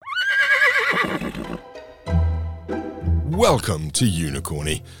Welcome to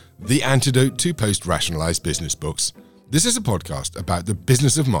Unicorny, the antidote to post-rationalized business books. This is a podcast about the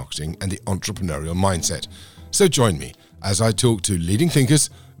business of marketing and the entrepreneurial mindset. So join me as I talk to leading thinkers,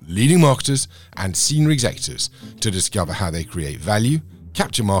 leading marketers, and senior executives to discover how they create value,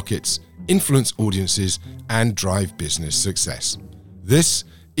 capture markets, influence audiences, and drive business success. This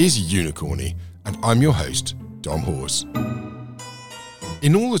is Unicorny, and I'm your host, Dom Hawes.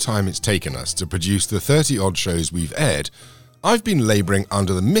 In all the time it's taken us to produce the 30-odd shows we've aired, I've been labouring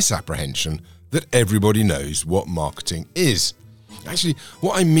under the misapprehension that everybody knows what marketing is. Actually,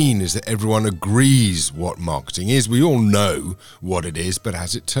 what I mean is that everyone agrees what marketing is. We all know what it is, but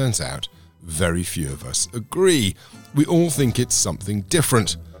as it turns out, very few of us agree. We all think it's something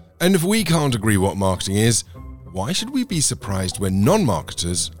different. And if we can't agree what marketing is, why should we be surprised when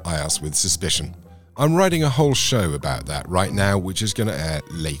non-marketers eye us with suspicion? I'm writing a whole show about that right now, which is going to air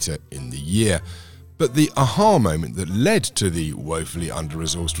later in the year. But the aha moment that led to the woefully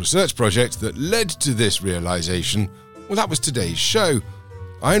under-resourced research project that led to this realisation, well, that was today's show.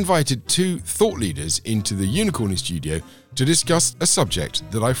 I invited two thought leaders into the Unicorny studio to discuss a subject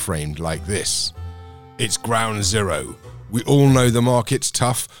that I framed like this. It's ground zero. We all know the market's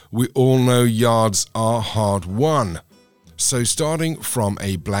tough. We all know yards are hard won. So starting from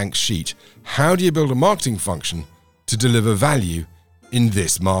a blank sheet, how do you build a marketing function to deliver value in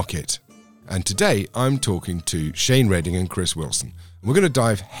this market? And today I'm talking to Shane Redding and Chris Wilson. We're going to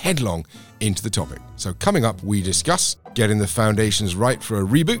dive headlong into the topic. So coming up, we discuss getting the foundations right for a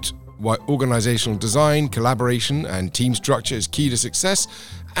reboot, why organizational design, collaboration, and team structure is key to success,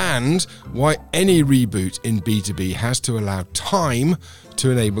 and why any reboot in B2B has to allow time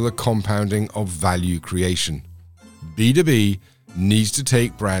to enable the compounding of value creation. B2B needs to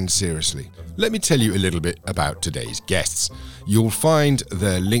take brands seriously. Let me tell you a little bit about today's guests. You'll find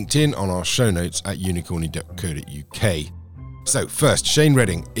their LinkedIn on our show notes at unicorny.co.uk. So first, Shane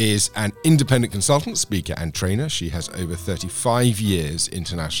Redding is an independent consultant, speaker and trainer. She has over 35 years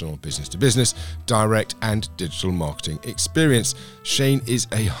international business-to-business, direct and digital marketing experience. Shane is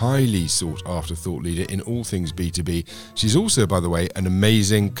a highly sought-after thought leader in all things B2B. She's also, by the way, an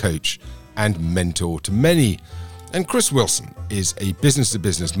amazing coach and mentor to many. And Chris Wilson is a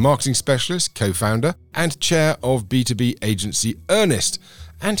business-to-business marketing specialist, co-founder, and chair of B2B agency Earnest.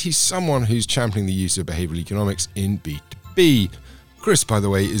 And he's someone who's championing the use of behavioral economics in B2B. Chris, by the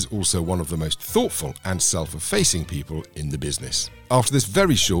way, is also one of the most thoughtful and self-effacing people in the business. After this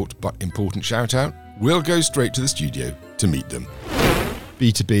very short but important shout-out, we'll go straight to the studio to meet them.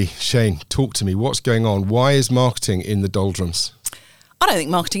 B2B, Shane, talk to me. What's going on? Why is marketing in the doldrums? I don't think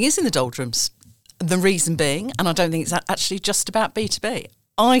marketing is in the doldrums. The reason being, and I don't think it's actually just about B2B,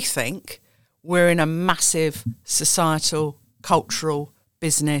 I think we're in a massive societal, cultural,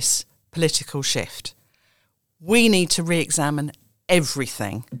 business, political shift. We need to re-examine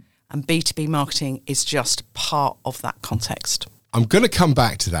everything, and B2B marketing is just part of that context. I'm going to come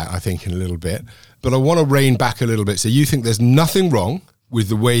back to that, I think, in a little bit, but I want to rein back a little bit. So you think there's nothing wrong with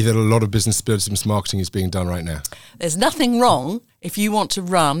the way that a lot of business marketing is being done right now? There's nothing wrong if you want to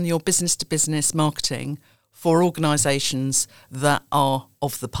run your business-to-business marketing for organisations that are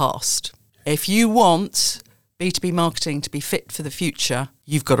of the past. If you want B2B marketing to be fit for the future,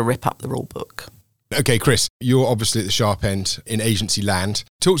 you've got to rip up the rulebook. Okay, Chris, you're obviously at the sharp end in agency land.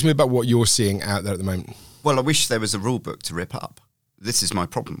 Talk to me about what you're seeing out there at the moment. Well, I wish there was a rulebook to rip up. This is my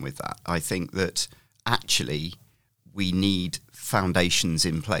problem with that. I think that actually we need foundations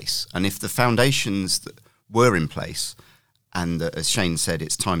in place. And if the foundations that were in place and as Shane said,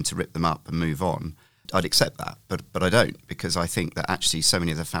 it's time to rip them up and move on, I'd accept that. But I don't, because I think that actually so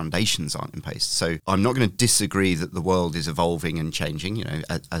many of the foundations aren't in place. So I'm not going to disagree that the world is evolving and changing,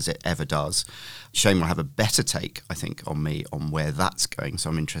 as it ever does. Shane will have a better take, I think, on me on where that's going. So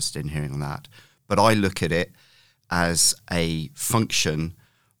I'm interested in hearing on that. But I look at it as a function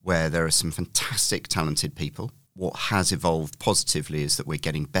where there are some fantastic, talented people. What has evolved positively is that we're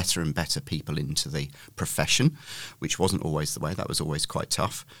getting better and better people into the profession, which wasn't always the way. That was always quite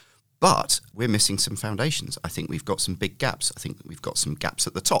tough. But we're missing some foundations. I think we've got some big gaps. I think we've got some gaps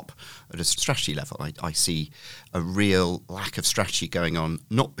at the top at a strategy level. I see a real lack of strategy going on,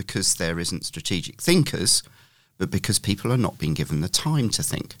 not because there isn't strategic thinkers, but because people are not being given the time to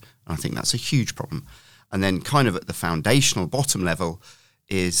think. And I think that's a huge problem. And then kind of at the foundational bottom level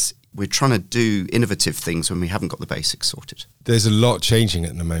is we're trying to do innovative things when we haven't got the basics sorted. There's a lot changing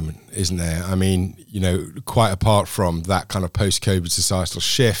at the moment, isn't there? I mean, quite apart from that kind of post-COVID societal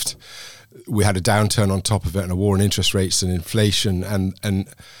shift, we had a downturn on top of it and a war on interest rates and inflation.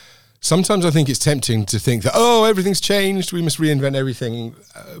 And Sometimes I think it's tempting to think that, everything's changed, we must reinvent everything.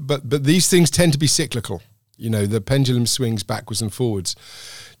 But these things tend to be cyclical. The pendulum swings backwards and forwards.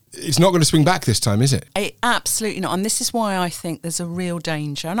 It's not going to swing back this time, is it? Absolutely not. And this is why I think there's a real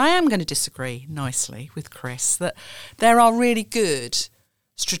danger, and I am going to disagree nicely with Chris, that there are really good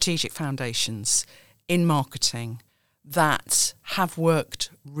strategic foundations in marketing that have worked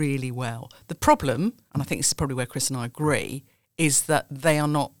really well. The problem, and I think this is probably where Chris and I agree, is that they are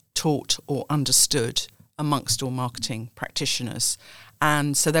not taught or understood amongst all marketing practitioners.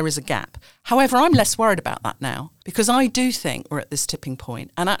 And so there is a gap. However, I'm less worried about that now because I do think we're at this tipping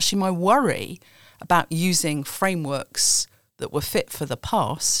point. And actually my worry about using frameworks that were fit for the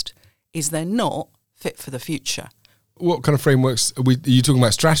past is they're not fit for the future. What kind of frameworks are you talking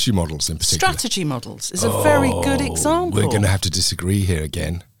about? Strategy models in particular? Strategy models is a very good example. We're going to have to disagree here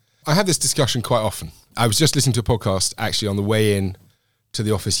again. I have this discussion quite often. I was just listening to a podcast actually on the way in to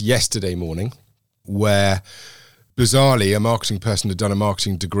the office yesterday morning where bizarrely a marketing person had done a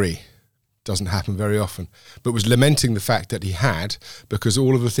marketing degree. Doesn't happen very often, but was lamenting the fact that he had, because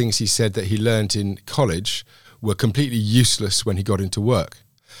all of the things he said that he learned in college were completely useless when he got into work.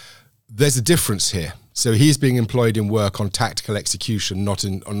 There's a difference here. So he's being employed in work on tactical execution, not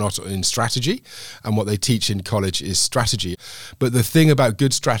in strategy. And what they teach in college is strategy. But the thing about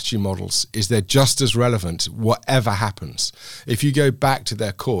good strategy models is they're just as relevant whatever happens. If you go back to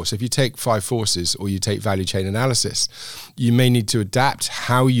their course, if you take 5 forces or you take value chain analysis, you may need to adapt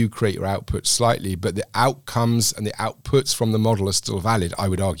how you create your output slightly, but the outcomes and the outputs from the model are still valid, I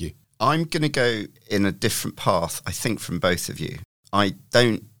would argue. I'm going to go in a different path, I think, from both of you. I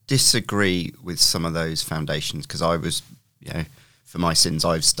don't disagree with some of those foundations because I was, for my sins,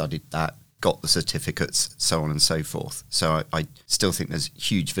 I've studied that, got the certificates, so on and so forth. So I still think there's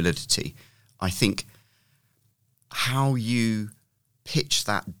huge validity. I think how you pitch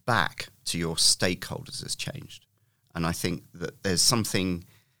that back to your stakeholders has changed. And I think that there's something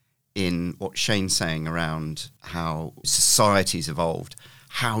in what Shane's saying around how society's evolved,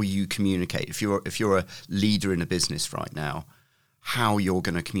 how you communicate. If you're a leader in a business right now, how you're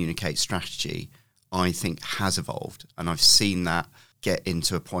going to communicate strategy, I think, has evolved. And I've seen that get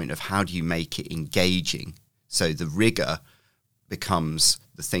into a point of how do you make it engaging? So the rigor becomes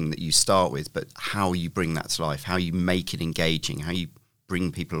the thing that you start with, but how you bring that to life, how you make it engaging, how you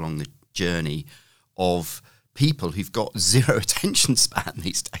bring people along the journey of people who've got zero attention span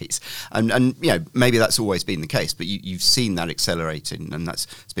these days. And maybe that's always been the case, but you've seen that accelerating, and there's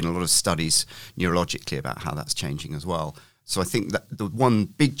been a lot of studies neurologically about how that's changing as well. So I think that the one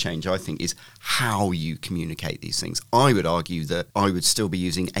big change, I think, is how you communicate these things. I would argue that I would still be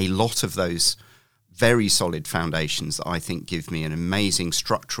using a lot of those very solid foundations that I think give me an amazing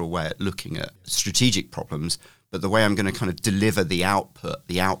structural way at looking at strategic problems, but the way I'm going to kind of deliver the output,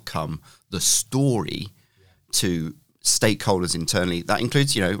 the outcome, the story to stakeholders internally. That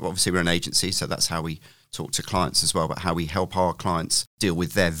includes, obviously we're an agency, so that's how we talk to clients as well, but how we help our clients deal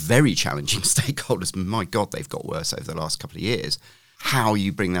with their very challenging stakeholders. My God, they've got worse over the last couple of years. How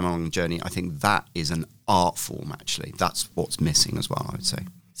you bring them along the journey, I think that is an art form, actually. That's what's missing as well, I would say.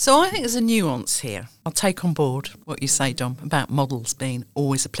 So I think there's a nuance here. I'll take on board what you say, Dom, about models being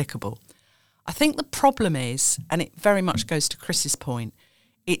always applicable. I think the problem is, and it very much goes to Chris's point,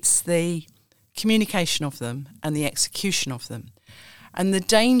 it's the communication of them and the execution of them. And the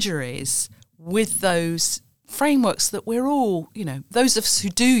danger is, with those frameworks that we're all, those of us who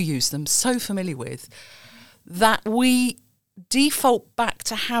do use them, so familiar with, that we default back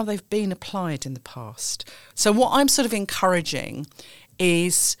to how they've been applied in the past. So what I'm sort of encouraging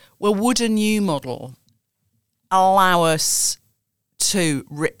is, would a new model allow us to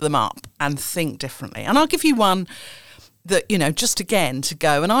rip them up and think differently? And I'll give you one that, just again to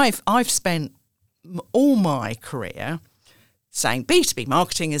go, and I've spent all my career saying B2B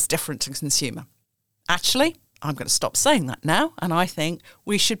marketing is different to consumer. Actually, I'm going to stop saying that now, and I think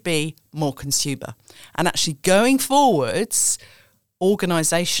we should be more consumer. And actually going forwards,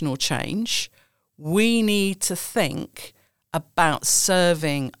 organisational change, we need to think about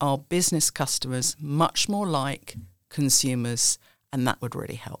serving our business customers much more like consumers, and that would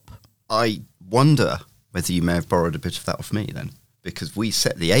really help. I wonder whether you may have borrowed a bit of that off me then, because we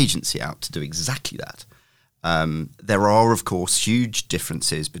set the agency out to do exactly that. There are, of course, huge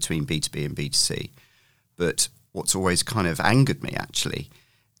differences between B2B and B2C, but what's always kind of angered me, actually,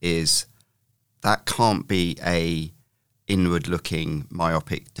 is that can't be a inward-looking,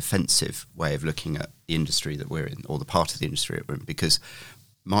 myopic, defensive way of looking at the industry that we're in, or the part of the industry that we're in, because,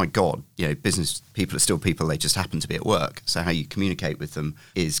 my God, business people are still people, they just happen to be at work. So how you communicate with them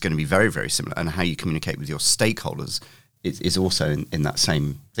is going to be very, very similar, and how you communicate with your stakeholders is also in that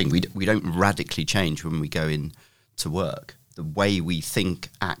same thing. We don't radically change when we go in to work. The way we think,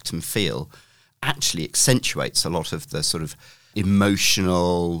 act and feel actually accentuates a lot of the sort of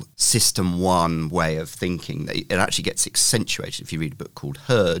emotional system one way of thinking. It actually gets accentuated. If you read a book called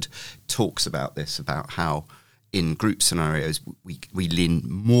Herd, it talks about this, about how in group scenarios we lean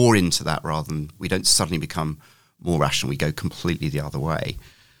more into that rather than we don't suddenly become more rational. We go completely the other way.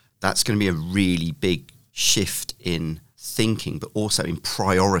 That's going to be a really big shift in thinking, but also in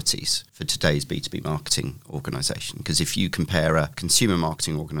priorities for today's B2B marketing organisation. Because if you compare a consumer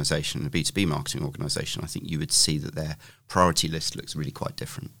marketing organisation and a B2B marketing organisation, I think you would see that their priority list looks really quite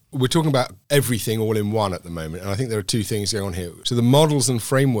different. We're talking about everything all in one at the moment, and I think there are two things going on here. So the models and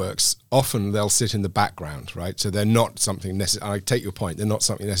frameworks, often they'll sit in the background, right? So they're not something necessarily, I take your point, they're not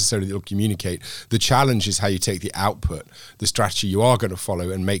something necessarily that will communicate. The challenge is how you take the output, the strategy you are going to follow,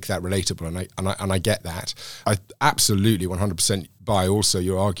 and make that relatable, and I get that. I absolutely 100% buy also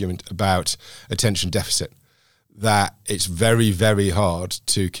your argument about attention deficit, that it's very, very hard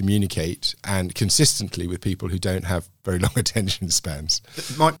to communicate and consistently with people who don't have very long attention spans.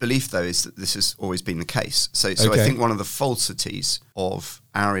 My belief, though, is that this has always been the case. So I think one of the falsities of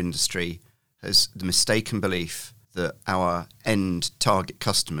our industry is the mistaken belief that our end target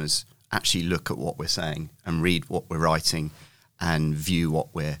customers actually look at what we're saying and read what we're writing and view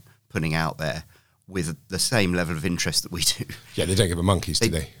what we're putting out there with the same level of interest that we do. Yeah, they don't give a monkeys, do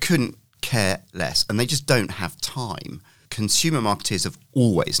they? They couldn't care less, and they just don't have time. Consumer marketers have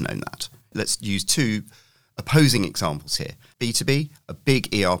always known that. Let's use two opposing examples here. B2B, a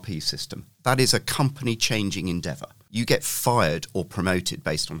big ERP system. That is a company-changing endeavour. You get fired or promoted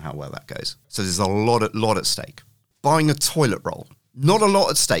based on how well that goes. So there's a lot at stake. Buying a toilet roll, not a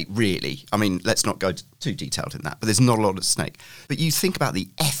lot at stake, really. I mean, let's not go too detailed in that, but there's not a lot at stake. But you think about the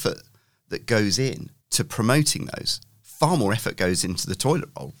effort that goes in to promoting those. Far more effort goes into the toilet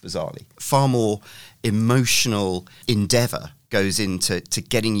roll, bizarrely. Far more emotional endeavour goes into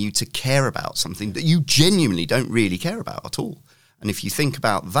getting you to care about something that you genuinely don't really care about at all. And if you think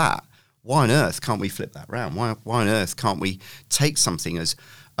about that, why on earth can't we flip that round? Why on earth can't we take something as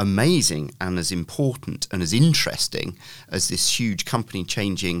amazing and as important and as interesting as this huge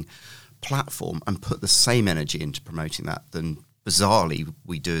company-changing platform and put the same energy into promoting that than, bizarrely,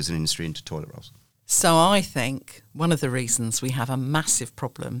 we do as an industry into toilet rolls? So I think one of the reasons we have a massive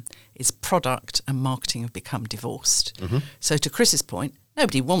problem is product and marketing have become divorced. Mm-hmm. So to Chris's point,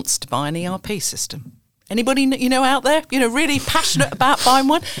 nobody wants to buy an ERP system. Anybody, out there, really passionate about buying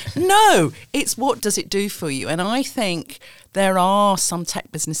one? No, it's what does it do for you? And I think there are some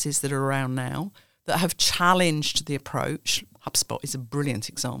tech businesses that are around now that have challenged the approach. HubSpot is a brilliant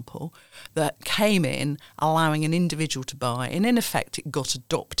example, that came in allowing an individual to buy, and in effect it got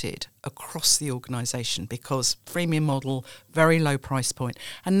adopted across the organisation because freemium model, very low price point,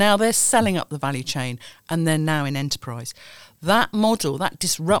 and now they're selling up the value chain and they're now in enterprise. That model, that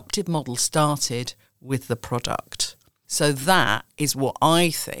disruptive model, started with the product. So that is what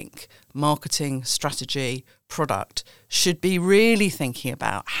I think marketing, strategy, product should be really thinking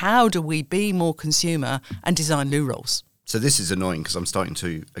about. How do we be more consumer and design new roles? So this is annoying because I'm starting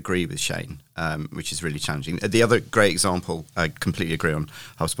to agree with Shane, which is really challenging. The other great example, I completely agree on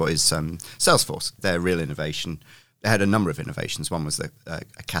HubSpot, is Salesforce. Their real innovation. They had a number of innovations. One was a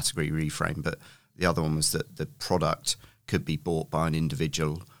category reframe, but the other one was that the product could be bought by an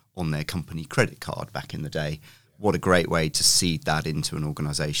individual on their company credit card back in the day. What a great way to seed that into an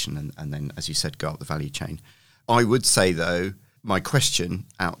organisation and then, as you said, go up the value chain. I would say, though, my question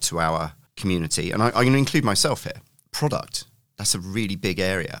out to our community, and I'm going to include myself here, product, that's a really big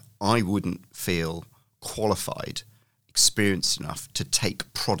area. I wouldn't feel qualified, experienced enough to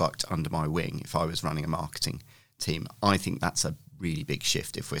take product under my wing if I was running a marketing team. I think that's a really big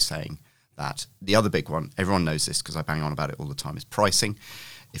shift if we're saying that. The other big one, everyone knows this because I bang on about it all the time, is pricing.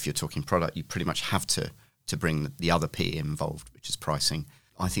 If you're talking product, you pretty much have to bring the other P involved, which is pricing.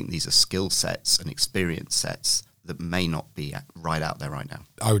 I think these are skill sets and experience sets that may not be right out there right now.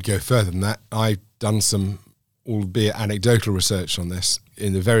 I would go further than that. I've done some, albeit anecdotal, research on this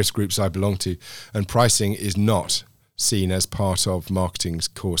in the various groups I belong to, and pricing is not seen as part of marketing's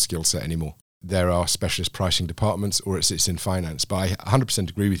core skill set anymore. There are specialist pricing departments, or it sits in finance, but I 100%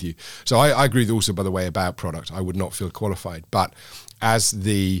 agree with you. So I agree also, by the way, about product. I would not feel qualified, but as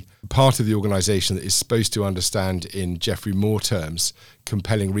the part of the organisation that is supposed to understand, in Geoffrey Moore terms,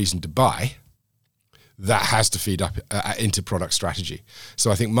 compelling reason to buy, that has to feed up into product strategy.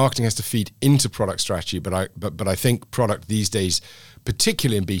 So I think marketing has to feed into product strategy, but I think product these days,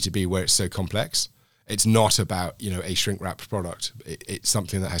 particularly in B2B where it's so complex, It's not about, a shrink-wrapped product. It's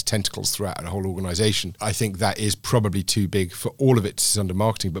something that has tentacles throughout a whole organisation. I think that is probably too big for all of it to sit under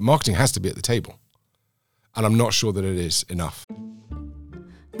marketing, but marketing has to be at the table. And I'm not sure that it is enough.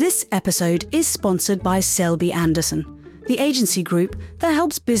 This episode is sponsored by Selby Anderson, the agency group that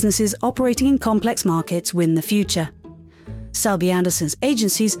helps businesses operating in complex markets win the future. Selby Anderson's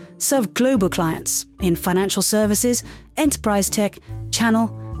agencies serve global clients in financial services, enterprise tech,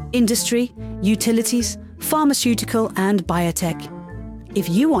 channel, industry, utilities, pharmaceutical and biotech. If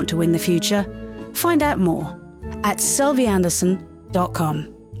you want to win the future, find out more at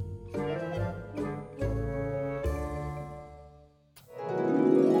selvyanderson.com.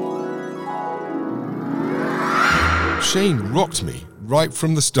 Shane rocked me right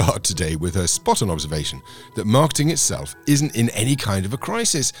from the start today with her spot-on observation that marketing itself isn't in any kind of a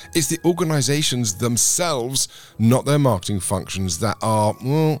crisis. It's the organisations themselves, not their marketing functions, that are,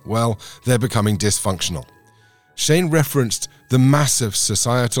 they're becoming dysfunctional. Shane referenced the massive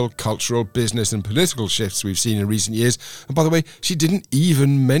societal, cultural, business and political shifts we've seen in recent years. And by the way, she didn't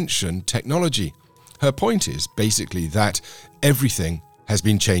even mention technology. Her point is basically that everything has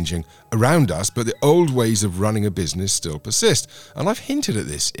been changing around us, but the old ways of running a business still persist. And I've hinted at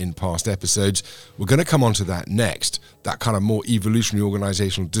this in past episodes. We're going to come on to that next, that kind of more evolutionary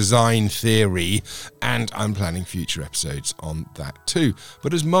organizational design theory, and I'm planning future episodes on that too.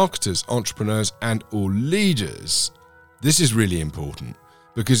 But as marketers, entrepreneurs, and all leaders, this is really important,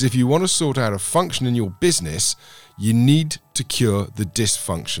 because if you want to sort out a function in your business, you need to cure the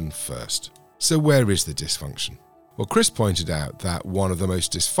dysfunction first. So where is the dysfunction? Well, Chris pointed out that one of the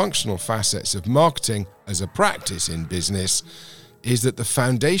most dysfunctional facets of marketing as a practice in business is that the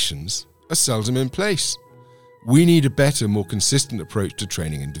foundations are seldom in place. We need a better, more consistent approach to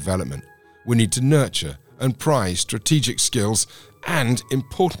training and development. We need to nurture and prize strategic skills, and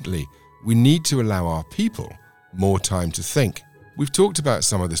importantly, we need to allow our people more time to think. We've talked about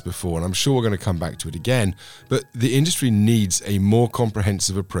some of this before, and I'm sure we're going to come back to it again, but the industry needs a more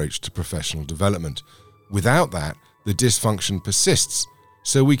comprehensive approach to professional development. Without that, the dysfunction persists,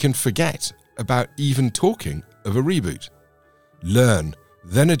 so we can forget about even talking of a reboot. Learn,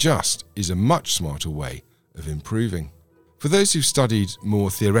 then adjust is a much smarter way of improving. For those who've studied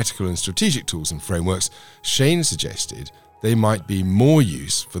more theoretical and strategic tools and frameworks, Shane suggested they might be more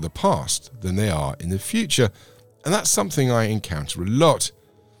use for the past than they are in the future, and that's something I encounter a lot.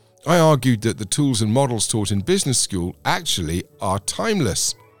 I argued that the tools and models taught in business school actually are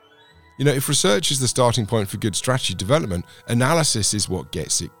timeless. If research is the starting point for good strategy development, analysis is what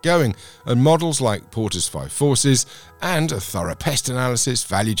gets it going. And models like Porter's 5 Forces and a thorough pest analysis,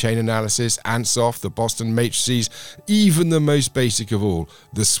 value chain analysis, ANSOF, the Boston matrices, even the most basic of all,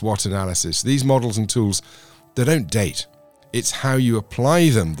 the SWOT analysis. These models and tools, they don't date. It's how you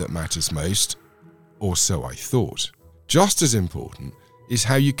apply them that matters most, or so I thought. Just as important is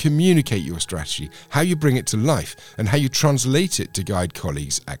how you communicate your strategy, how you bring it to life, and how you translate it to guide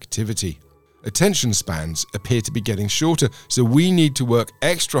colleagues' activity. Attention spans appear to be getting shorter, so we need to work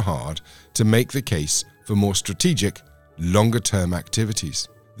extra hard to make the case for more strategic, longer-term activities.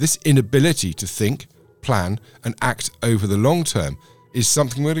 This inability to think, plan, and act over the long term is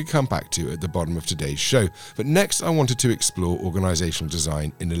something we're going to come back to at the bottom of today's show. But next, I wanted to explore organizational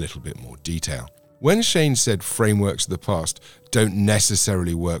design in a little bit more detail. When Shane said frameworks of the past don't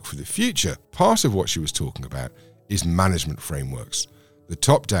necessarily work for the future, part of what she was talking about is management frameworks, the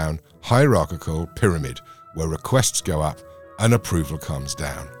top-down hierarchical pyramid where requests go up and approval comes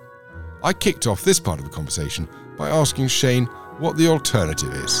down. I kicked off this part of the conversation by asking Shane what the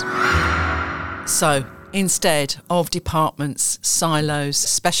alternative is. So, instead of departments, silos,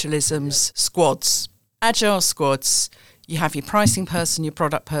 specialisms, squads, agile squads, you have your pricing person, your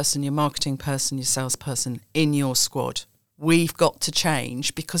product person, your marketing person, your salesperson in your squad. We've got to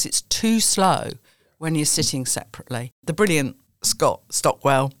change because it's too slow when you're sitting separately. The brilliant Scott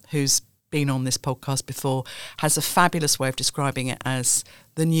Stockwell, who's been on this podcast before, has a fabulous way of describing it as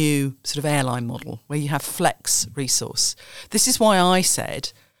the new sort of airline model where you have flex resource. This is why I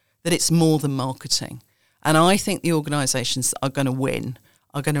said that it's more than marketing. And I think the organisations that are going to win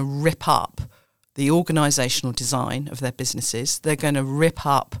are going to rip up the organisational design of their businesses. They're going to rip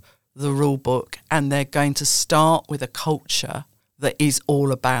up the rule book, and they're going to start with a culture that is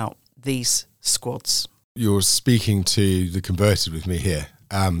all about these squads. You're speaking to the converted with me here.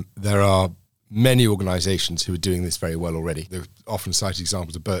 There are many organisations who are doing this very well already. There are often cited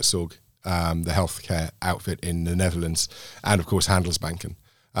examples of Buurtzorg, the healthcare outfit in the Netherlands, and of course Handelsbanken,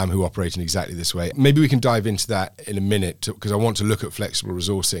 who operate in exactly this way. Maybe we can dive into that in a minute, because I want to look at flexible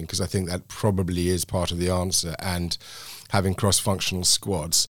resourcing, because I think that probably is part of the answer, and having cross-functional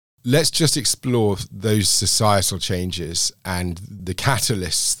squads. Let's just explore those societal changes and the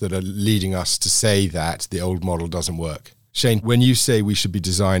catalysts that are leading us to say that the old model doesn't work. Shane, when you say we should be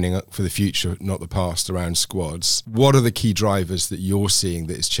designing for the future, not the past, around squads, what are the key drivers that you're seeing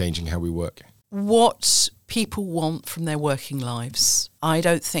that is changing how we work? What people want from their working lives. I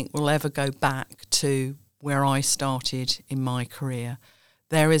don't think we'll ever go back to where I started in my career.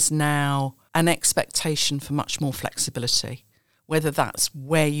 There is now an expectation for much more flexibility, whether that's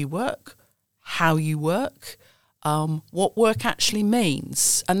where you work, how you work, what work actually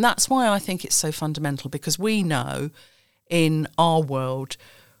means. And that's why I think it's so fundamental, because we know in our world,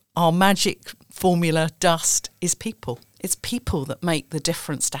 our magic formula dust is people. It's people that make the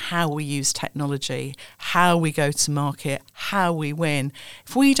difference to how we use technology, how we go to market, how we win.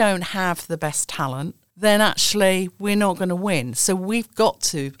 If we don't have the best talent, then actually we're not going to win. So we've got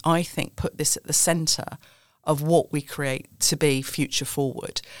to, I think, put this at the centre of what we create to be future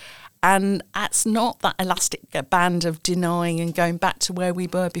forward. And that's not that elastic band of denying and going back to where we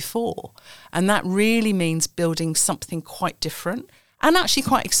were before. And that really means building something quite different and actually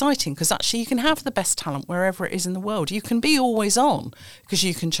quite exciting, because actually you can have the best talent wherever it is in the world. You can be always on because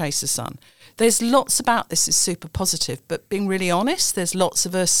you can chase the sun. There's lots about this is super positive, but being really honest, there's lots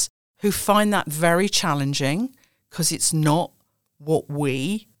of us who find that very challenging because it's not what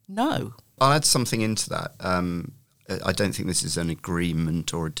we know. I'll add something into that. I don't think this is an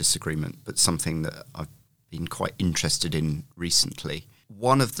agreement or a disagreement, but something that I've been quite interested in recently.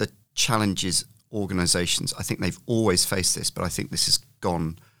 One of the challenges organisations, I think they've always faced this, but I think this has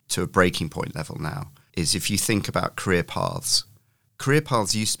gone to a breaking point level now, is if you think about career paths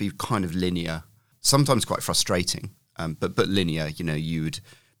used to be kind of linear, sometimes quite frustrating, but linear. You know, you would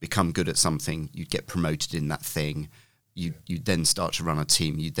become good at something, you'd get promoted in that thing, you'd then start to run a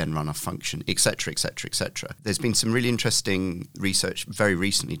team, you'd then run a function, etc., etc., etc. There's been some really interesting research very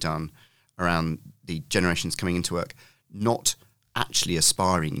recently done around the generations coming into work, not actually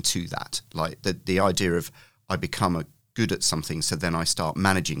aspiring to that. Like the idea of I become good at something, so then I start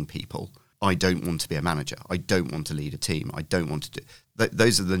managing people. I don't want to be a manager. I don't want to lead a team. I don't want to do...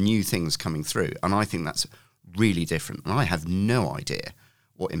 Those are the new things coming through. And I think that's really different. And I have no idea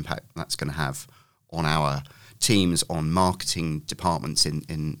what impact that's going to have on our teams, on marketing departments in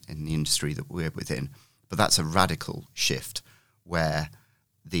the industry that we're within. But that's a radical shift where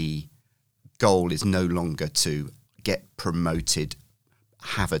the goal is no longer to get promoted,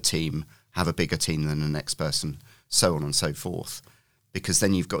 have a team, have a bigger team than the next person, so on and so forth, because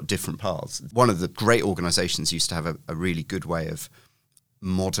then you've got different paths. One of the great organisations used to have a really good way of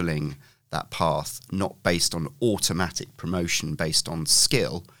modelling that path, not based on automatic promotion, based on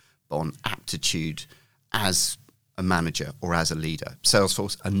skill, but on aptitude as a manager or as a leader.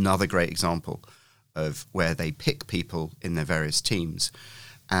 Salesforce, another great example of where they pick people in their various teams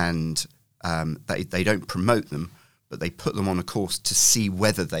and they don't promote them, but they put them on a course to see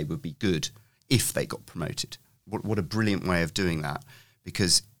whether they would be good if they got promoted. What a brilliant way of doing that,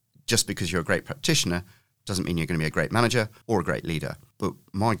 because just because you're a great practitioner doesn't mean you're going to be a great manager or a great leader. But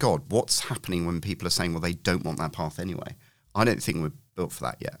my God, what's happening when people are saying, well, they don't want that path anyway? I don't think we're built for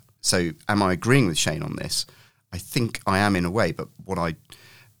that yet. So am I agreeing with Shane on this? I think I am in a way, but what I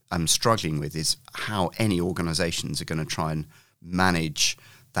am struggling with is how any organisations are going to try and manage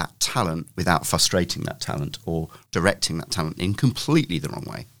that talent without frustrating that talent or directing that talent in completely the wrong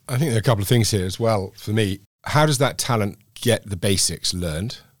way. I think there are a couple of things here as well. For me, how does that talent get the basics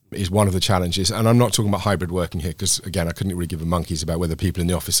learned is one of the challenges. And I'm not talking about hybrid working here because, again, I couldn't really give a monkeys about whether people in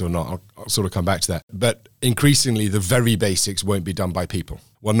the office or not. I'll sort of come back to that. But increasingly, the very basics won't be done by people.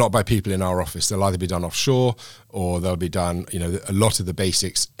 Well, not by people in our office. They'll either be done offshore or they'll be done, a lot of the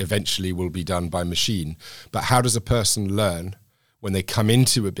basics eventually will be done by machine. But how does a person learn when they come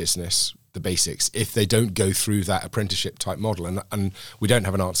into a business, the basics, if they don't go through that apprenticeship type model? And we don't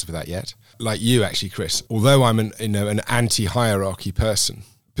have an answer for that yet. Like you actually, Chris, although I'm an anti-hierarchy person,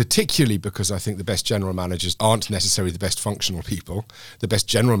 particularly because I think the best general managers aren't necessarily the best functional people. The best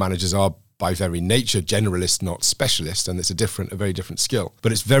general managers are by very nature generalists, not specialists, and it's a very different skill.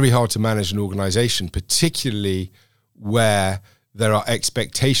 But it's very hard to manage an organisation, particularly where there are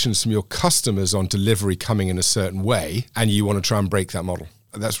expectations from your customers on delivery coming in a certain way, and you want to try and break that model.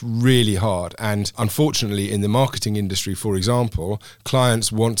 That's really hard. And unfortunately, in the marketing industry, for example,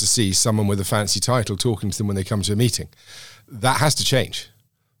 clients want to see someone with a fancy title talking to them when they come to a meeting. That has to change.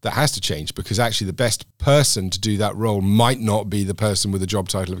 That has to change, because actually the best person to do that role might not be the person with the job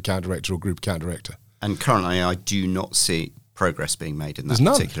title of account director or group account director. And currently, I do not see progress being made in that There's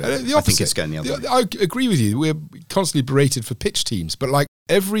none. particular. The opposite. I think it's going the other way. I agree with you. We're constantly berated for pitch teams, but like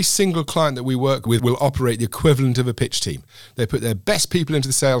Every single client that we work with will operate the equivalent of a pitch team. They put their best people into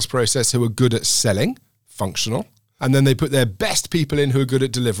the sales process who are good at selling, functional, and then they put their best people in who are good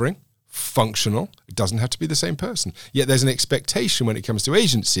at delivering, functional. It doesn't have to be the same person. Yet there's an expectation when it comes to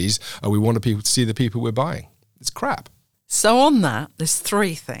agencies, we want people to see the people we're buying. It's crap. So on that, there's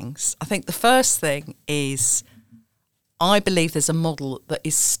three things. I think the first thing is I believe there's a model that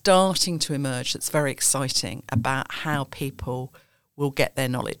is starting to emerge that's very exciting about how people will get their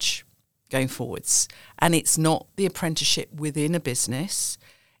knowledge going forwards. And it's not the apprenticeship within a business,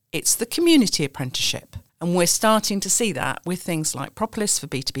 it's the community apprenticeship. And we're starting to see that with things like Propolis for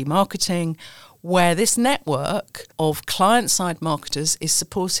B2B marketing, where this network of client-side marketers is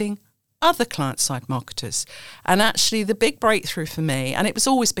supporting other client-side marketers. And actually the big breakthrough for me, and it was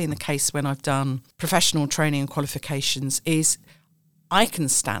always been the case when I've done professional training and qualifications, is I can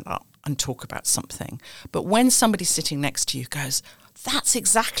stand up and talk about something. But when somebody sitting next to you goes, that's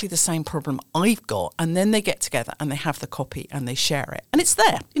exactly the same problem I've got, and then they get together and they have the copy and they share it. And it's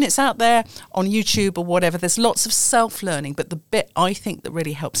there, and it's out there on YouTube or whatever. There's lots of self-learning, but the bit I think that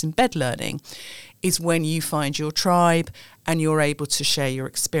really helps embed learning is when you find your tribe and you're able to share your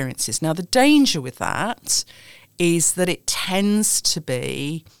experiences. Now, the danger with that is that it tends to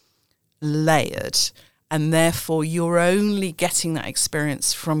be layered, and therefore you're only getting that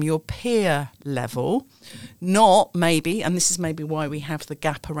experience from your peer level, not maybe, and this is maybe why we have the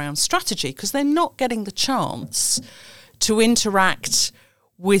gap around strategy, because they're not getting the chance to interact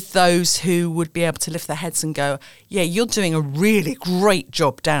with those who would be able to lift their heads and go, yeah, you're doing a really great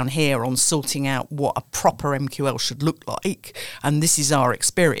job down here on sorting out what a proper MQL should look like, and this is our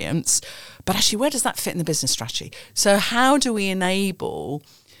experience. But actually, where does that fit in the business strategy? So how do we enable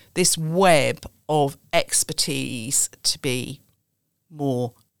this web of expertise to be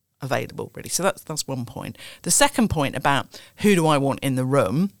more available, really? So that's one point. The second point about who do I want in the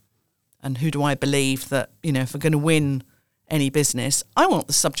room and who do I believe that, if we're going to win any business, I want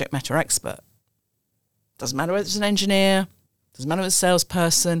the subject matter expert. Doesn't matter whether it's an engineer, doesn't matter whether it's a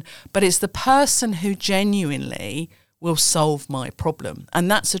salesperson, but it's the person who genuinely will solve my problem. And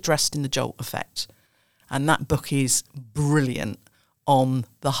that's addressed in the Jolt effect. And that book is brilliant on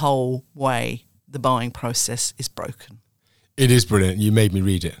the whole way the buying process is broken. It is brilliant. You made me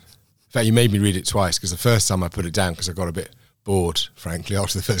read it. In fact, you made me read it twice, because the first time I put it down because I got a bit bored, frankly,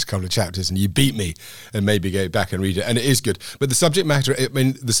 after the first couple of chapters, and you beat me and made me go back and read it. And it is good. But the subject matter,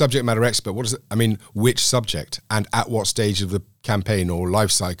 the subject matter expert, what is it? Which subject and at what stage of the campaign or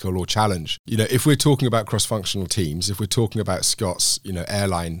life cycle or challenge? If we're talking about cross-functional teams, if we're talking about Scott's,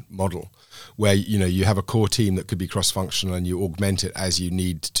 airline model, where, you have a core team that could be cross-functional and you augment it as you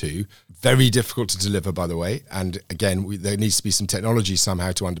need to. Very difficult to deliver, by the way. And again, there needs to be some technology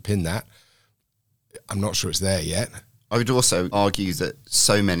somehow to underpin that. I'm not sure it's there yet. I would also argue that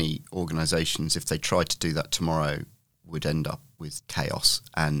so many organisations, if they tried to do that tomorrow, would end up with chaos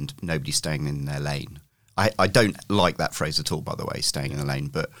and nobody staying in their lane. I don't like that phrase at all, by the way, staying in the lane,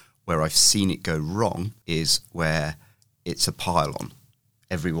 but where I've seen it go wrong is where it's a pile-on.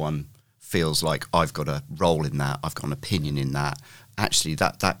 Everyone feels like I've got a role in that, I've got an opinion in that. Actually,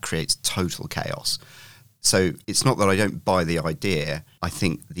 that creates total chaos. So it's not that I don't buy the idea. I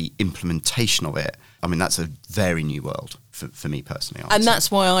think the implementation of it, that's a very new world for me personally. And that's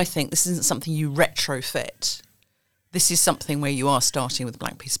why I think this isn't something you retrofit. This is something where you are starting with a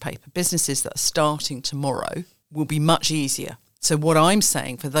blank piece of paper. Businesses that are starting tomorrow will be much easier. So what I'm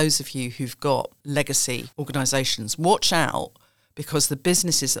saying for those of you who've got legacy organisations, watch out, because the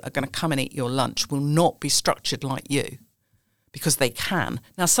businesses that are going to come and eat your lunch will not be structured like you, because they can.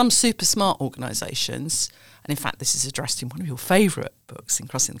 Now, some super smart organisations, and in fact this is addressed in one of your favourite books, in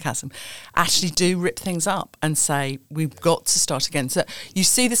Crossing the Chasm, actually do rip things up and say, we've got to start again. So you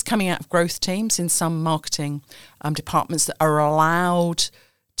see this coming out of growth teams in some marketing departments that are allowed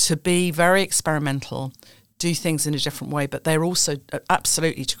to be very experimental, do things in a different way, but they're also,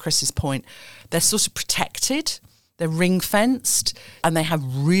 absolutely to Chris's point, they're sort of protected. They're ring-fenced, and they have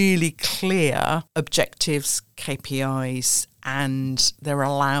really clear objectives, KPIs, and they're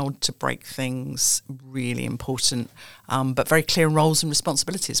allowed to break things, really important, but very clear roles and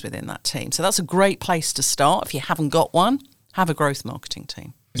responsibilities within that team. So that's a great place to start. If you haven't got one, have a growth marketing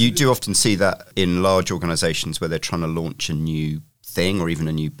team. You do often see that in large organisations where they're trying to launch a new thing or even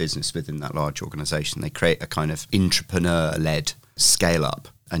a new business within that large organisation. They create a kind of intrapreneur-led scale-up.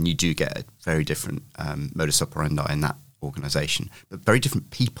 And you do get a very different modus operandi in that organisation, but very different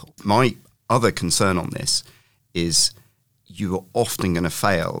people. My other concern on this is you are often going to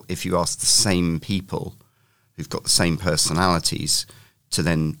fail if you ask the same people who've got the same personalities to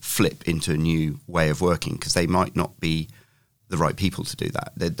then flip into a new way of working, because they might not be the right people to do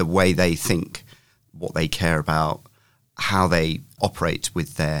that. The way they think, what they care about, how they operate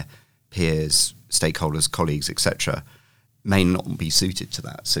with their peers, stakeholders, colleagues, etc., may not be suited to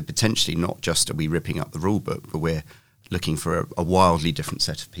that. So potentially not just are we ripping up the rule book, but we're looking for a wildly different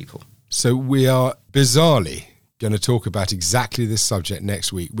set of people. So we are bizarrely going to talk about exactly this subject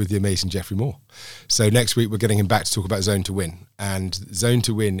next week with the amazing Geoffrey Moore. So next week we're getting him back to talk about Zone to Win. And Zone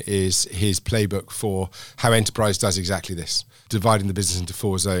to Win is his playbook for how enterprise does exactly this, dividing the business into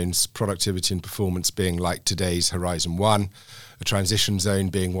 4 zones, productivity and performance being like today's Horizon 1, a transition zone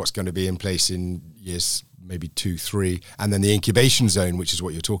being what's going to be in place in years maybe 2, 3, and then the incubation zone, which is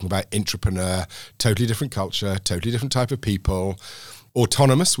what you're talking about, entrepreneur, totally different culture, totally different type of people,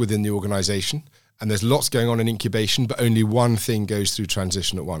 autonomous within the organization. And there's lots going on in incubation, but only one thing goes through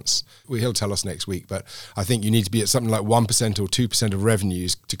transition at once. Well, he'll tell us next week, but I think you need to be at something like 1% or 2% of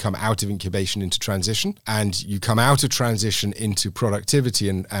revenues to come out of incubation into transition. And you come out of transition into productivity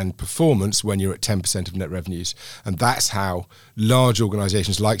and performance when you're at 10% of net revenues. And that's how large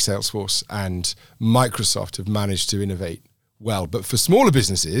organizations like Salesforce and Microsoft have managed to innovate well. But for smaller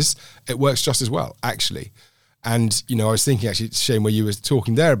businesses, it works just as well, actually. And, I was thinking actually, Shane, where you were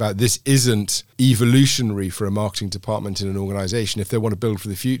talking there about this isn't evolutionary for a marketing department in an organization. If they want to build for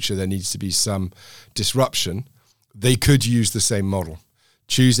the future, there needs to be some disruption. They could use the same model.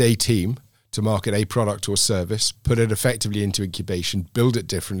 Choose a team to market a product or service, put it effectively into incubation, build it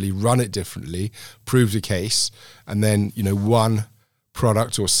differently, run it differently, prove the case, and then, one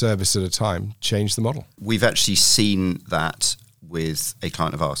product or service at a time, change the model. We've actually seen that with a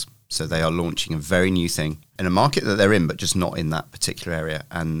client of ours. So they are launching a very new thing in a market that they're in, but just not in that particular area.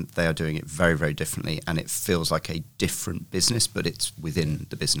 And they are doing it very, very differently. And it feels like a different business, but it's within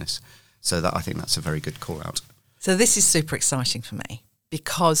the business. So that I think that's a very good call out. So this is super exciting for me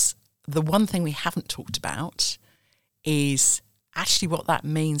because the one thing we haven't talked about is actually what that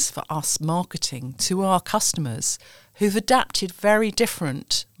means for us marketing to our customers who've adapted very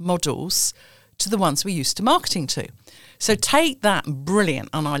different models to the ones we're used to marketing to. So take that, brilliant,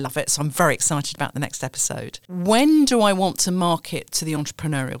 and I love it, so I'm very excited about the next episode. When do I want to market to the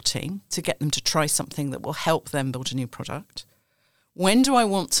entrepreneurial team to get them to try something that will help them build a new product? When do I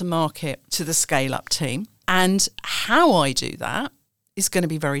want to market to the scale-up team? And how I do that is going to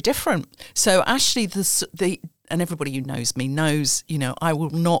be very different. So actually, and everybody who knows me knows, I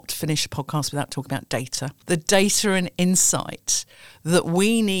will not finish a podcast without talking about data. The data and insight that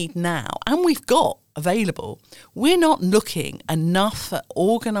we need now, and we've got available, we're not looking enough at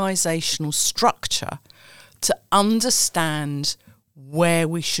organisational structure to understand where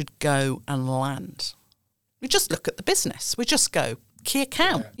we should go and land. We just look at the business. We just go, key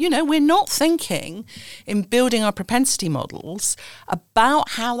account. We're not thinking in building our propensity models about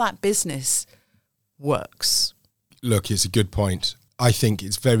how that business works. Look, it's a good point. I think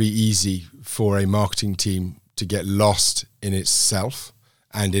it's very easy for a marketing team to get lost in itself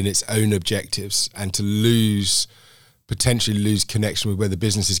and in its own objectives and to potentially lose connection with where the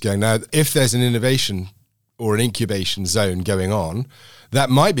business is going. Now, if there's an innovation or an incubation zone going on, that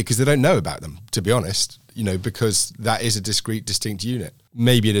might be because they don't know about them, to be honest, because that is a discrete, distinct unit.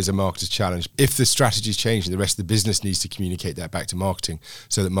 Maybe it is a marketer's challenge. If the strategy is changing, the rest of the business needs to communicate that back to marketing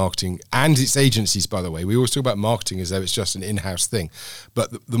so that marketing and its agencies, by the way, we always talk about marketing as though it's just an in-house thing.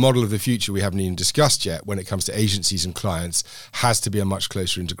 But the model of the future we haven't even discussed yet when it comes to agencies and clients has to be a much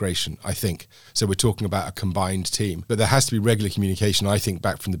closer integration, I think. So we're talking about a combined team. But there has to be regular communication, I think,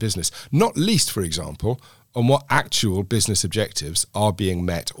 back from the business. Not least, for example, on what actual business objectives are being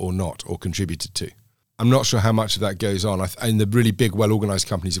met or not or contributed to. I'm not sure how much of that goes on. In the really big, well-organised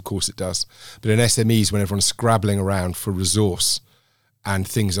companies, of course it does. But in SMEs, when everyone's scrabbling around for resource and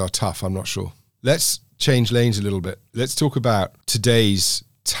things are tough, I'm not sure. Let's change lanes a little bit. Let's talk about today's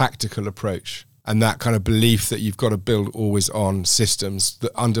tactical approach and that kind of belief that you've got to build always-on systems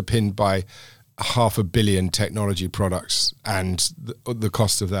that are underpinned by 500 million technology products and the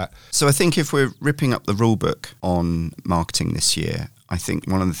cost of that. So I think if we're ripping up the rulebook on marketing this year, I think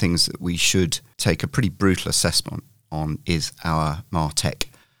one of the things that we should take a pretty brutal assessment on is our MarTech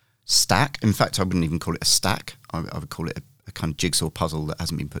stack. In fact, I wouldn't even call it a stack. I would call it a kind of jigsaw puzzle that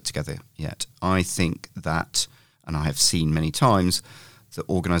hasn't been put together yet. I think that, and I have seen many times, that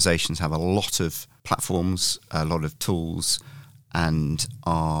organisations have a lot of platforms, a lot of tools, and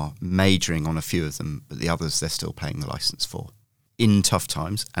are majoring on a few of them, but the others they're still paying the license for. In tough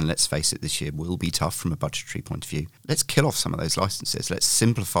times, and let's face it, this year will be tough from a budgetary point of view, let's kill off some of those licenses. Let's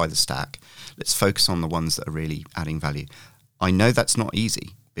simplify the stack. Let's focus on the ones that are really adding value. I know that's not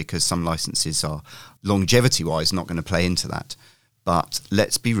easy because some licenses are longevity-wise not going to play into that. But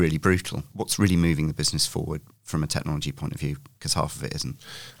let's be really brutal. What's really moving the business forward from a technology point of view? Because half of it isn't.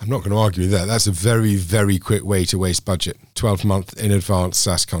 I'm not going to argue with that. That's a very, very quick way to waste budget. 12-month in advance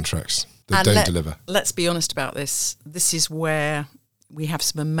SaaS contracts that don't deliver. Let's be honest about this. This is where we have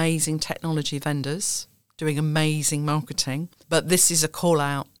some amazing technology vendors doing amazing marketing. But this is a call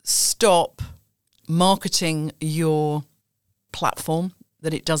out. Stop marketing your platform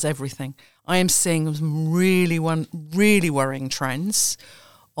that it does everything. I am seeing some really worrying trends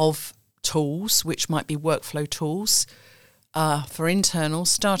of tools, which might be workflow tools for internals,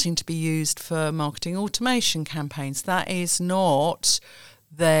 starting to be used for marketing automation campaigns. That is not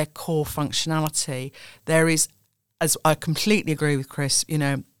their core functionality. There is, as I completely agree with Chris,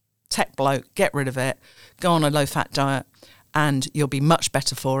 tech bloke, get rid of it, go on a low-fat diet, and you'll be much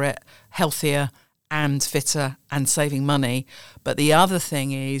better for it, healthier and fitter and saving money. But the other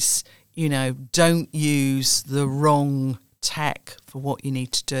thing is, don't use the wrong tech for what you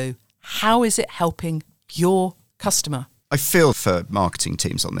need to do. How is it helping your customer? I feel for marketing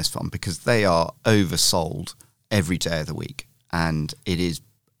teams on this one because they are oversold every day of the week. And it is,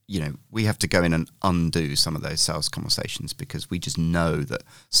 we have to go in and undo some of those sales conversations because we just know that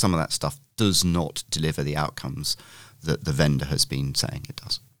some of that stuff does not deliver the outcomes that the vendor has been saying it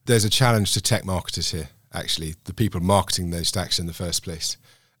does. There's a challenge to tech marketers here, actually, the people marketing those stacks in the first place.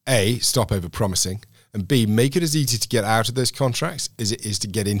 A, stop over-promising, and B, make it as easy to get out of those contracts as it is to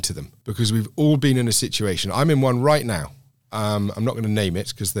get into them. Because we've all been in a situation, I'm in one right now, I'm not going to name it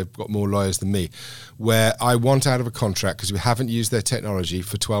because they've got more lawyers than me, where I want out of a contract because we haven't used their technology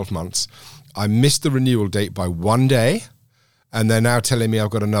for 12 months. I missed the renewal date by 1 day, and they're now telling me I've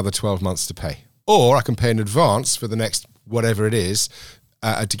got another 12 months to pay. Or I can pay in advance for the next whatever it is,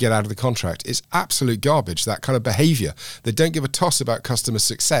 to get out of the contract. It's absolute garbage, that kind of behaviour. They don't give a toss about customer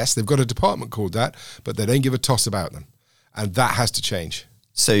success. They've got a department called that, but they don't give a toss about them. And that has to change.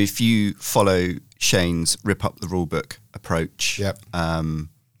 So if you follow Shane's rip up the rulebook approach,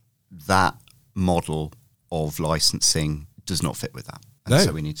 that model of licensing does not fit with that. And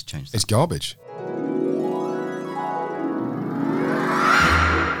so we need to change that. It's garbage.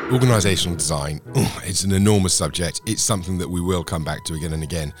 Organisational design, it's an enormous subject. It's something that we will come back to again and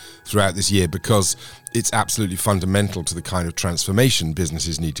again throughout this year because it's absolutely fundamental to the kind of transformation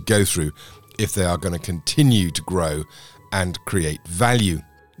businesses need to go through if they are going to continue to grow and create value.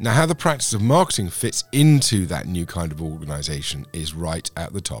 Now, how the practice of marketing fits into that new kind of organisation is right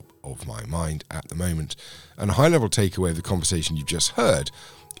at the top of my mind at the moment. And a high-level takeaway of the conversation you've just heard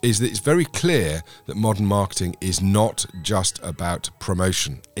is that it's very clear that modern marketing is not just about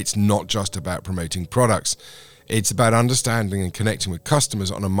promotion. It's not just about promoting products. It's about understanding and connecting with customers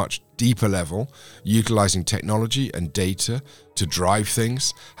on a much deeper level, utilizing technology and data to drive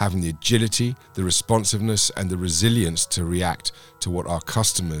things, having the agility, the responsiveness, and the resilience to react to what our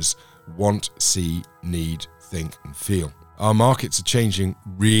customers want, see, need, think, and feel. Our markets are changing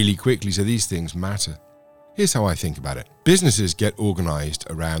really quickly, so these things matter. Here's how I think about it. Businesses get organized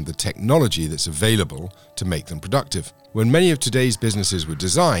around the technology that's available to make them productive. When many of today's businesses were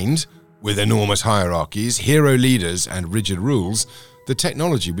designed, with enormous hierarchies, hero leaders, and rigid rules, the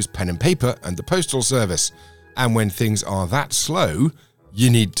technology was pen and paper and the postal service. And when things are that slow, you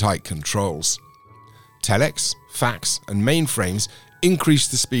need tight controls. Telex, fax, and mainframes increased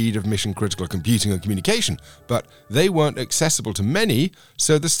the speed of mission-critical computing and communication, but they weren't accessible to many,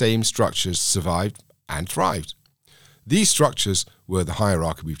 so the same structures survived and thrived. These structures were the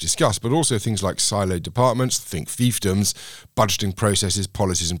hierarchy we've discussed, but also things like siloed departments, think fiefdoms, budgeting processes,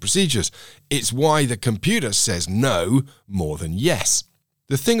 policies and procedures. It's why the computer says no more than yes.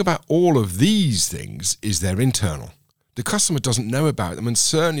 The thing about all of these things is they're internal. The customer doesn't know about them and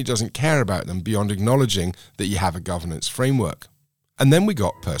certainly doesn't care about them beyond acknowledging that you have a governance framework. And then we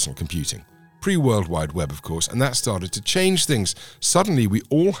got personal computing. Pre-World Wide Web, of course, and that started to change things. Suddenly, we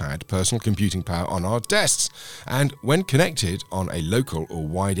all had personal computing power on our desks, and when connected on a local or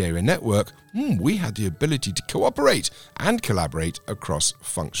wide area network, we had the ability to cooperate and collaborate across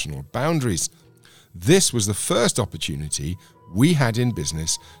functional boundaries. This was the first opportunity we had in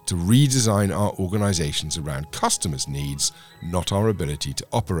business to redesign our organizations around customers' needs, not our ability to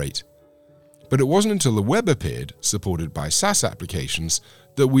operate. But it wasn't until the web appeared, supported by SaaS applications,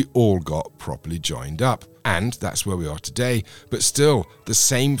 that we all got properly joined up. And that's where we are today. But still, the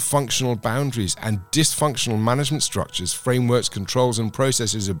same functional boundaries and dysfunctional management structures, frameworks, controls, and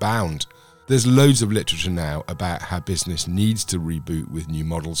processes abound. There's loads of literature now about how business needs to reboot with new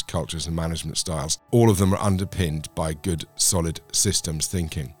models, cultures, and management styles. All of them are underpinned by good, solid systems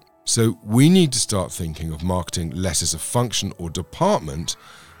thinking. So we need to start thinking of marketing less as a function or department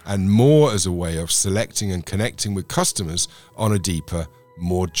and more as a way of selecting and connecting with customers on a deeper,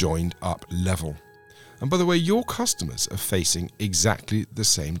 more joined up level. And by the way, your customers are facing exactly the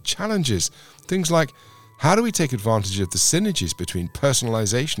same challenges. Things like, how do we take advantage of the synergies between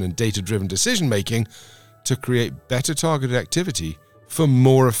personalization and data-driven decision-making to create better targeted activity for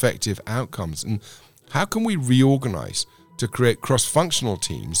more effective outcomes? And how can we reorganize to create cross-functional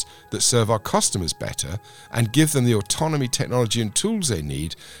teams that serve our customers better and give them the autonomy, technology and tools they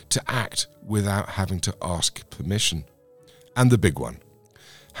need to act without having to ask permission? And the big one,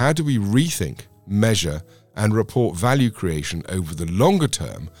 how do we rethink, measure and report value creation over the longer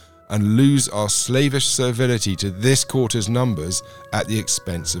term and lose our slavish servility to this quarter's numbers at the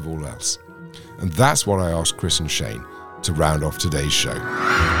expense of all else? And that's what I asked Chris and Shane to round off today's show.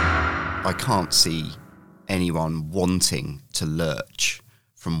 I can't see anyone wanting to lurch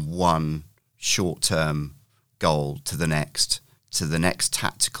from one short-term goal to the next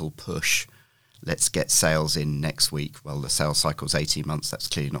tactical push. Let's get sales in next week. Well, the sales cycle's 18 months. That's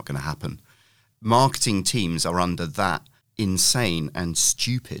clearly not going to happen. Marketing teams are under that insane and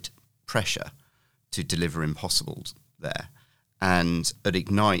stupid pressure to deliver impossibles there. And at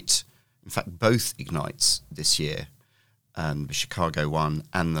Ignite, in fact, both Ignites this year, the Chicago one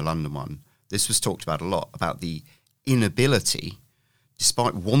and the London one, this was talked about a lot, about the inability,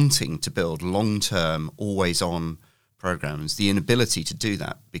 despite wanting to build long-term, always-on programs, the inability to do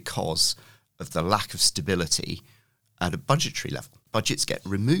that because of the lack of stability at a budgetary level. Budgets get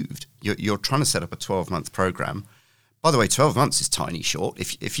removed. You're trying to set up a 12-month program. By the way, 12 months is tiny short.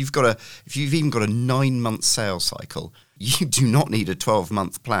 If you've even got a 9-month sales cycle, you do not need a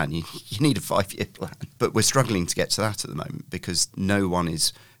 12-month plan. You need a 5-year plan. But we're struggling to get to that at the moment because no one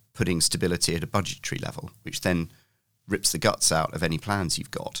is putting stability at a budgetary level, which then rips the guts out of any plans you've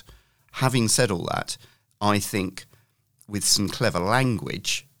got. Having said all that, I think with some clever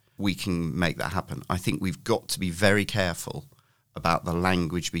language, we can make that happen. I think we've got to be very careful about the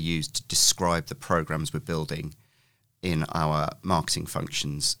language we use to describe the programs we're building in our marketing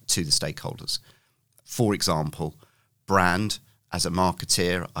functions to the stakeholders. For example, brand. As a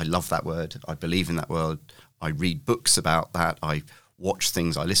marketeer, I love that word. I believe in that word. I read books about that. I watch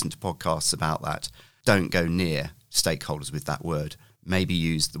things. I listen to podcasts about that. Don't go near stakeholders with that word. Maybe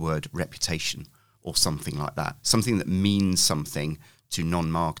use the word reputation or something like that. Something that means something to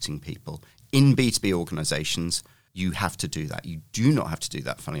non-marketing people. In B2B organizations, you have to do that. You do not have to do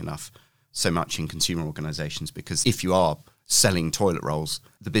that, funny enough, so much in consumer organizations, because if you are selling toilet rolls,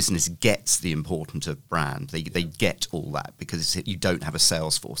 the business gets the importance of brand. They get all that because you don't have a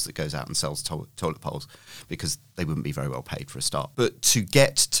sales force that goes out and sells toilet poles because they wouldn't be very well paid for a start. But to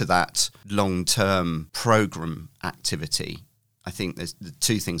get to that long-term program activity, I think there's the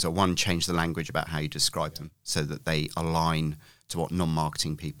two things are, one, change the language about how you describe them so that they align to what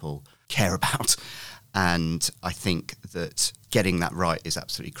non-marketing people care about. And I think that getting that right is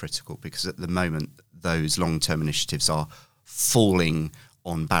absolutely critical because at the moment, those long-term initiatives are falling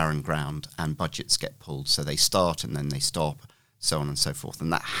on barren ground and budgets get pulled. So they start and then they stop, so on and so forth.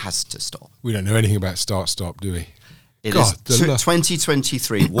 And that has to stop. We don't know anything about start-stop, do we? It is.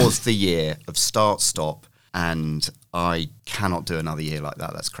 2023 was the year of start-stop, and I cannot do another year like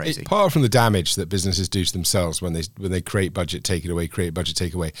that. That's crazy. Apart from the damage that businesses do to themselves when they create budget, take it away, create budget,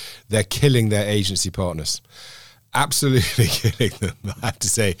 take away, they're killing their agency partners. Absolutely killing them, I have to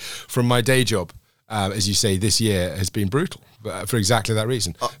say. From my day job, as you say, this year has been brutal for exactly that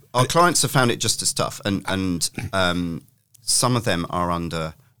reason. Our clients have found it just as tough, and some of them are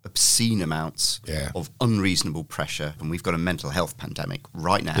under obscene amounts of unreasonable pressure, and we've got a mental health pandemic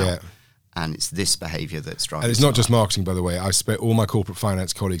right now. Yeah. And it's this behaviour that's driving. And it's not just marketing, by the way. All my corporate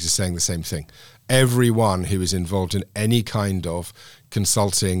finance colleagues are saying the same thing. Everyone who is involved in any kind of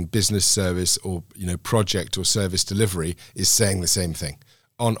consulting, business service, or project or service delivery is saying the same thing.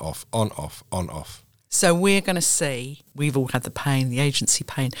 On, off, on, off, on, off. So we're going to see, we've all had the pain, the agency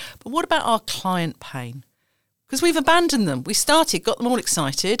pain, but what about our client pain? Because we've abandoned them. We started, got them all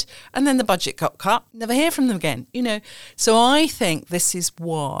excited, and then the budget got cut. Never hear from them again, So I think this is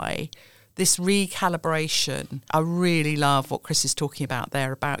why this recalibration, I really love what Chris is talking about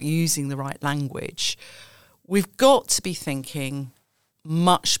there, about using the right language. We've got to be thinking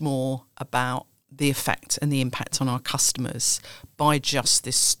much more about the effect and the impact on our customers by just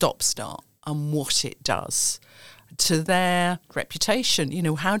this stop-start and what it does to their reputation.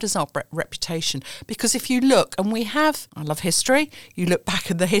 How does our reputation... Because if you look, and I love history, you look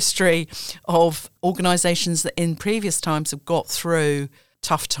back at the history of organisations that in previous times have got through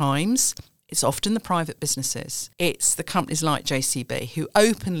tough times It's often the private businesses. It's the companies like JCB who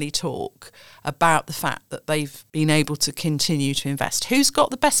openly talk about the fact that they've been able to continue to invest. Who's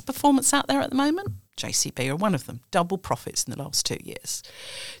got the best performance out there at the moment? JCB are one of them. Double profits in the last 2 years.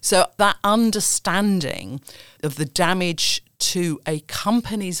 So that understanding of the damage to a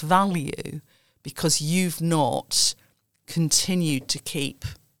company's value because you've not continued to keep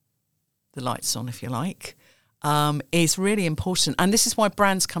the lights on, if you like, is really important. And this is why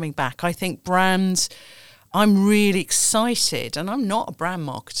brand's coming back. I think brands, I'm really excited, and I'm not a brand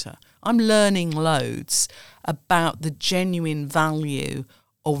marketer. I'm learning loads about the genuine value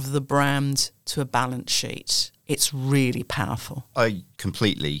of the brand to a balance sheet. It's really powerful. I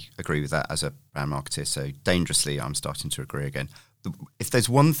completely agree with that as a brand marketer. So dangerously, I'm starting to agree again. If there's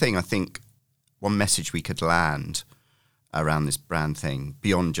one thing I think, one message we could land around this brand thing,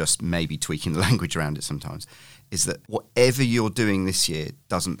 beyond just maybe tweaking the language around it sometimes, is that whatever you're doing this year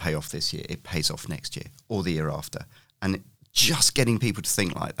doesn't pay off this year. It pays off next year or the year after. And just getting people to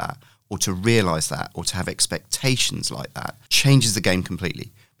think like that, or to realise that, or to have expectations like that, changes the game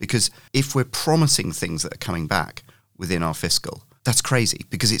completely. Because if we're promising things that are coming back within our fiscal, that's crazy,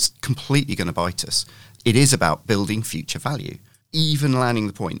 because it's completely going to bite us. It is about building future value. Even landing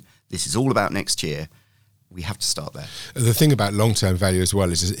the point, this is all about next year, we have to start there. The thing about long-term value as well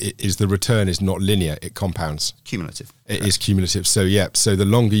is the return is not linear, it compounds. Cumulative. It is cumulative. So the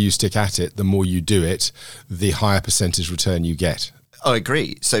longer you stick at it, the more you do it, the higher percentage return you get. I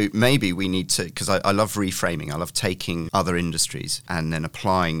agree. So maybe we need to, because I love reframing. I love taking other industries and then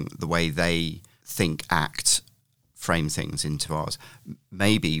applying the way they think, act, frame things into ours.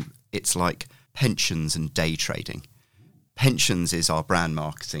 Maybe it's like pensions and day trading. Pensions is our brand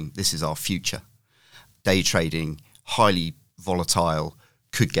marketing. This is our future. Day trading, highly volatile,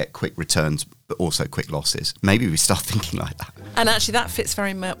 could get quick returns, but also quick losses. Maybe we start thinking like that. And actually that fits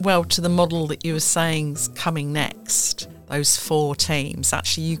very well to the model that you were saying's coming next. Those 4 teams.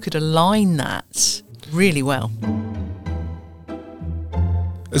 Actually, you could align that really well.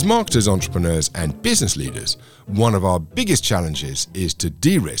 As marketers, entrepreneurs and business leaders, one of our biggest challenges is to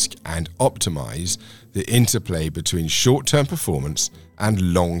de-risk and optimise the interplay between short-term performance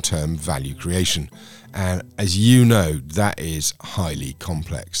and long-term value creation. And as you know, that is highly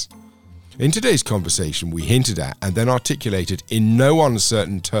complex. In today's conversation, we hinted at and then articulated in no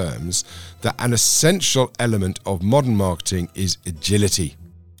uncertain terms that an essential element of modern marketing is agility.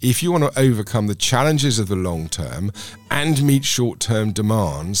 If you want to overcome the challenges of the long term and meet short-term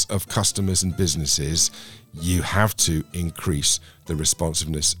demands of customers and businesses, you have to increase the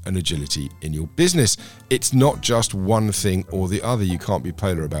responsiveness and agility in your business. It's not just one thing or the other. You can't be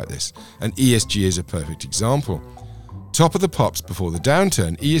polar about this. And ESG is a perfect example. Top of the pops before the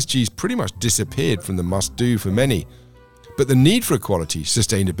downturn, ESG's pretty much disappeared from the must-do for many. But the need for equality,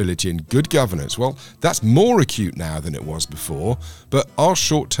 sustainability and good governance, well, that's more acute now than it was before, but our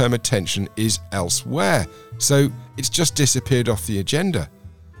short-term attention is elsewhere, so it's just disappeared off the agenda.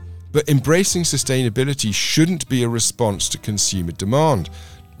 But embracing sustainability shouldn't be a response to consumer demand.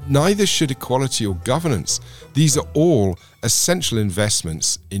 Neither should equality or governance. These are all essential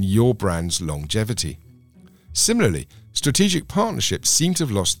investments in your brand's longevity. Similarly, strategic partnerships seem to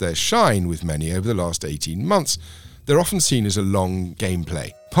have lost their shine with many over the last 18 months. They're often seen as a long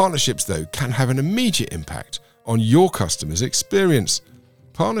gameplay. Partnerships, though, can have an immediate impact on your customer's experience.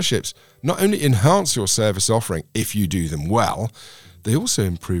 Partnerships not only enhance your service offering if you do them well, they also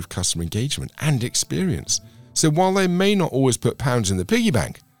improve customer engagement and experience. So while they may not always put pounds in the piggy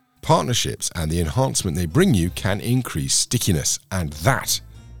bank, partnerships and the enhancement they bring you can increase stickiness, and that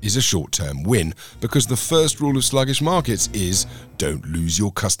is a short-term win, because the first rule of sluggish markets is don't lose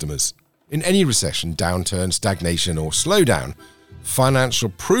your customers. In any recession, downturn, stagnation or slowdown, financial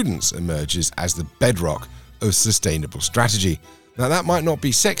prudence emerges as the bedrock of sustainable strategy. Now that might not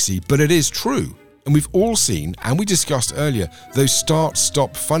be sexy, but it is true. And we've all seen, and we discussed earlier, those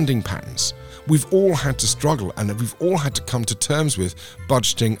start-stop funding patterns. We've all had to struggle and we've all had to come to terms with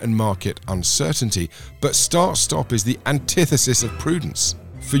budgeting and market uncertainty. But start-stop is the antithesis of prudence.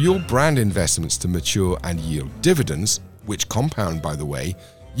 For your brand investments to mature and yield dividends, which compound by the way,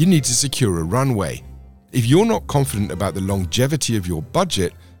 you need to secure a runway. If you're not confident about the longevity of your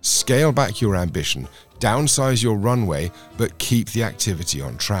budget, scale back your ambition, downsize your runway, but keep the activity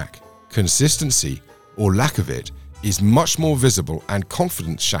on track. Consistency, or lack of it, is much more visible and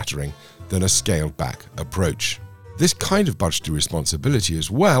confidence-shattering than a scaled-back approach. This kind of budgetary responsibility as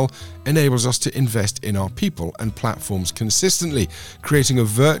well enables us to invest in our people and platforms consistently, creating a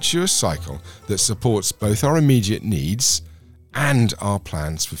virtuous cycle that supports both our immediate needs and our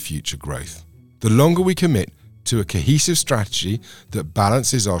plans for future growth. The longer we commit to a cohesive strategy that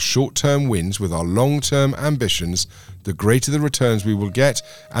balances our short-term wins with our long-term ambitions, the greater the returns we will get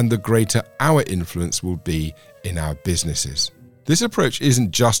and the greater our influence will be in our businesses. This approach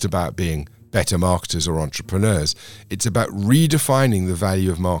isn't just about being better marketers or entrepreneurs. It's about redefining the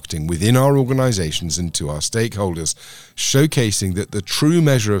value of marketing within our organizations and to our stakeholders, showcasing that the true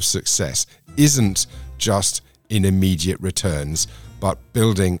measure of success isn't just in immediate returns, but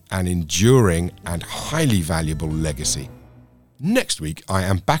building an enduring and highly valuable legacy. Next week, I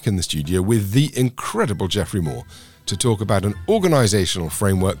am back in the studio with the incredible Geoffrey Moore to talk about an organizational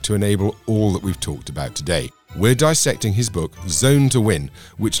framework to enable all that we've talked about today. We're dissecting his book, Zone to Win,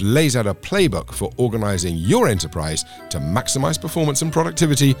 which lays out a playbook for organizing your enterprise to maximize performance and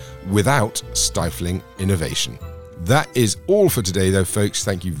productivity without stifling innovation. That is all for today, though, folks.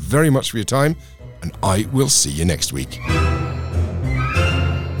 Thank you very much for your time, and I will see you next week.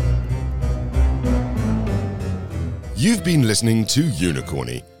 You've been listening to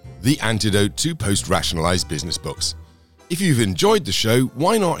Unicorny, the antidote to post-rationalized business books. If you've enjoyed the show,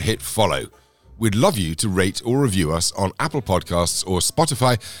 why not hit follow? We'd love you to rate or review us on Apple Podcasts or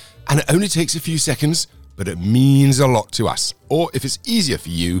Spotify, and it only takes a few seconds, but it means a lot to us. Or if it's easier for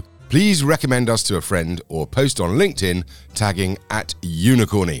you, please recommend us to a friend or post on LinkedIn tagging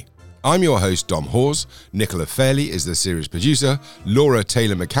 @Unicorny. I'm your host, Dom Hawes. Nicola Fairley is the series producer. Laura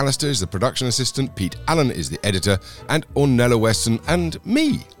Taylor McAllister is the production assistant. Pete Allen is the editor. And Ornella Weston and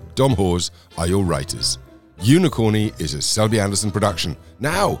me, Dom Hawes, are your writers. Unicorny is a Selby Anderson production.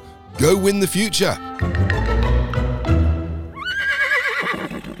 Now, go win the future.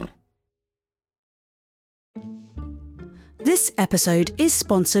 This episode is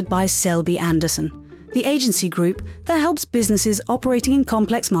sponsored by Selby Anderson, the agency group that helps businesses operating in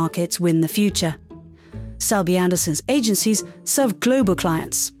complex markets win the future. Selby Anderson's agencies serve global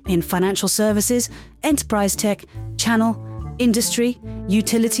clients in financial services, enterprise tech, channel, industry,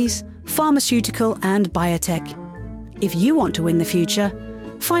 utilities, pharmaceutical and biotech. If you want to win the future,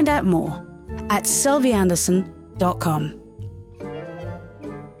 find out more at selvyanderson.com.